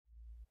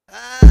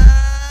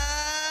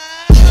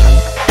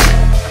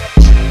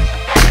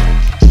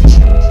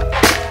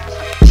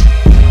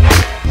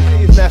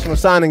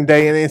signing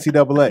day in the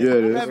NCAA.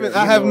 Yeah,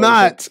 I have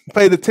not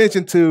paid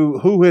attention to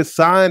who has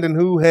signed and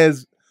who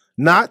has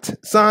not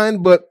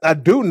signed, but I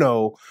do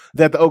know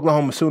that the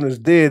Oklahoma Sooners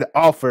did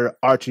offer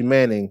Archie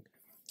Manning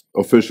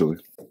officially.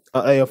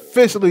 They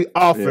officially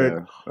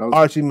offered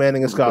Archie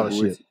Manning a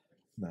scholarship.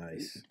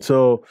 Nice.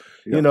 So,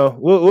 you know,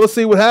 we'll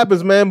see what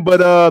happens, man.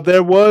 But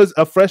there was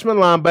a freshman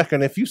linebacker,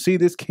 and if you see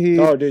this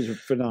kid, dude's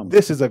phenomenal.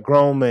 This is a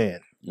grown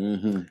man.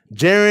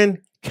 Jaren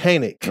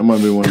Kanak. That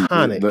might be one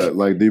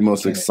of the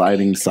most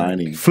exciting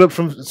signing. Flip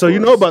from you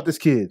know about this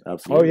kid.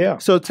 Absolutely. Oh yeah.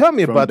 So tell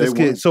me about this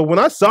kid. So when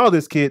I saw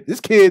this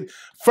kid,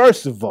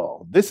 first of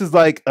all, this is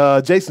like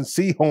Jason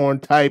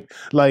Sehorn type,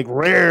 like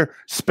rare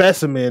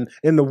specimen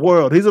in the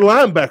world. He's a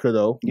linebacker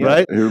though,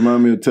 right? He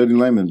reminds me of Teddy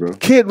Lehman, bro.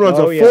 Kid runs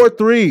a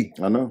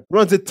 4.3. I know.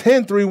 Runs a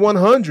 10.3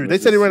 100. They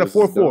said he ran a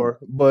 4.4,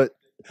 but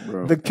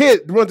the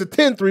kid runs a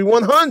 10.3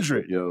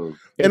 100. Yo.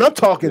 And I'm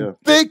talking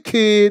thick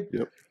kid.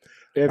 Yep.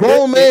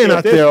 Grown man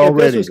out there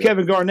already. If this was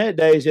Kevin Garnett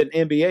days in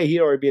NBA, he'd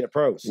already be in the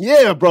pros.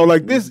 Yeah, bro.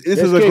 Like this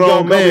is a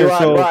grown man.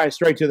 So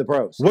straight to the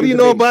pros. What do you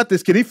know about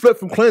this kid? He flipped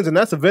from Clemson.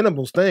 That's a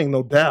Venables thing,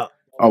 no doubt.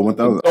 Oh,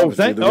 1,000.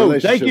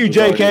 Thank you,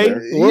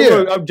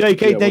 JK.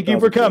 JK, thank you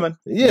for coming.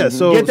 Yeah,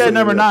 so get that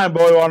number 9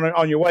 boy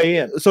on your way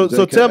in. So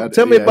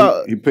tell me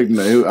about. He picked.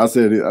 I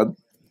said. I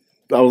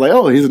was like,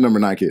 oh, he's a number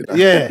 9 kid.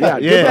 Yeah.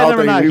 Get that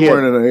number 9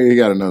 kid. He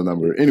got another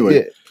number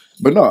anyway.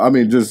 But no, I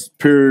mean just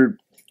pure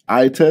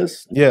eye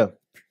test. Yeah.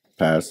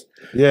 Pass.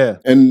 Yeah.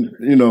 And,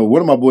 you know,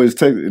 one of my boys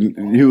texted,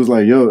 and he was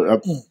like, yo,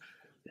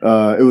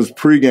 it was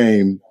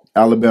pregame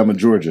Alabama,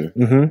 Georgia.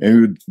 And he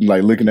was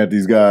like looking at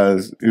these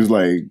guys. He was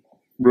like,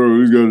 bro,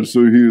 these guys are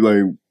so huge.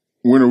 Like,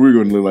 when are we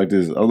going to look like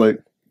this? I was like,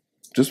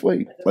 just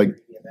wait. Like,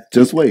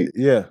 just wait.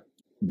 Yeah.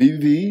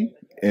 BV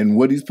and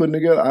what he's putting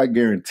together, I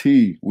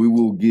guarantee we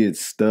will get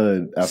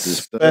stud after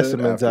stud.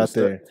 Specimens out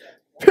there.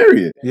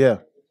 Period. Yeah.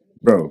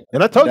 Bro.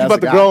 And I told you about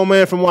the grown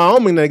man from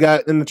Wyoming they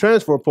got in the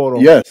transfer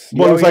portal. Yes.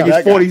 Boy looks like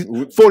he's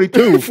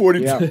 42.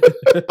 42. Yeah.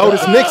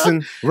 Otis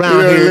Nixon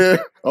around here.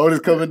 Otis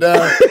coming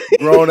down.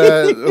 Grown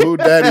ass. Who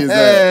daddy is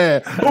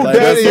that? Who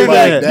daddy is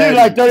that? He's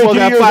like 32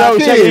 years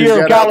old, second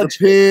year of college.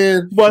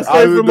 What's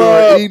from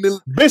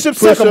Bishop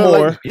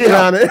Sycamore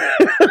around it.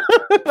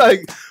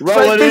 Like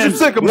Bishop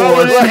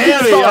Sycamore.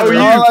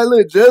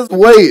 Just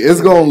wait. It's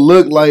going to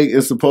look like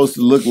it's supposed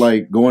to look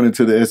like going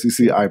into the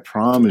SEC. I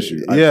promise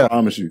you. I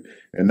promise you.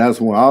 And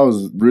that's when I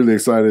was really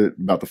excited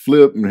about the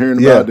flip and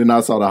hearing about it. Then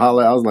I saw the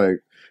highlight. I was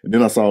like, and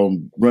then I saw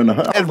him run the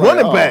and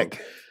running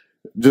back.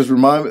 Just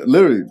remind me,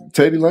 literally,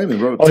 Teddy Lehman,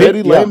 bro.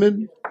 Teddy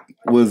Lehman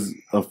was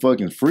a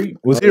fucking freak.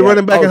 Was he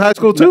running back in high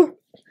school too?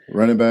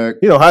 Running back.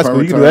 You know, high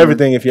school, you can do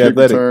everything if you're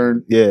athletic.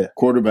 Return,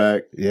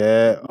 quarterbairk.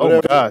 Yeah. Oh,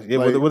 my gosh. Yeah,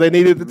 like, what they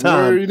needed at the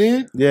time. Where you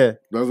need? Yeah.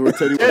 That's where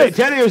Teddy was.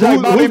 Teddy was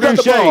like Bobby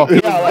Boucher.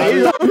 Hey,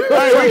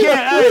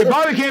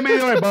 Bobby came in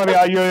anyway. Bobby,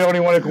 you're the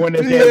only one that can win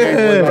this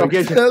damn game.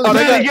 Get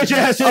your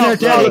ass in there,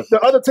 Teddy. The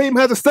other team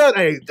has a stud.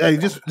 Hey,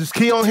 just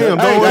key on him.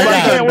 Don't worry about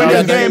it. Can't win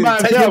this game by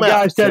himself,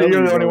 guys. Teddy,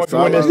 you're the only one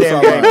can win this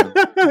damn game.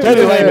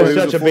 Teddy Lehman is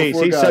such a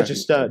beast. He's such a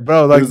stud.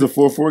 Bro, like, he was a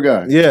 4-4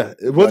 guy. Yeah.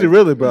 Was he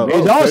really, bro?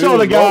 He's also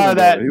the guy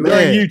that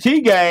during UT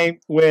game,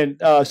 when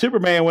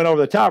Superman went over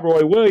the top,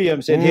 Roy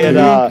Williams, and hit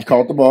he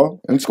caught the ball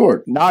and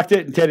scored. Knocked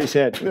it, and Teddy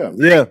said,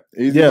 yeah.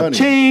 Easy money.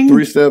 Ching.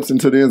 3 steps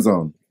into the end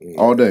zone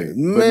all day.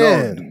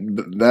 Man.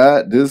 But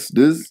no, this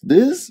is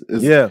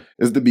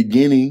the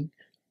beginning,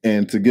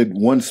 and to get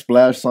one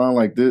splash sign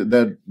like this,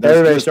 that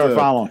everybody start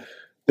following.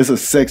 It's a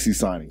sexy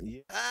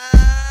signing.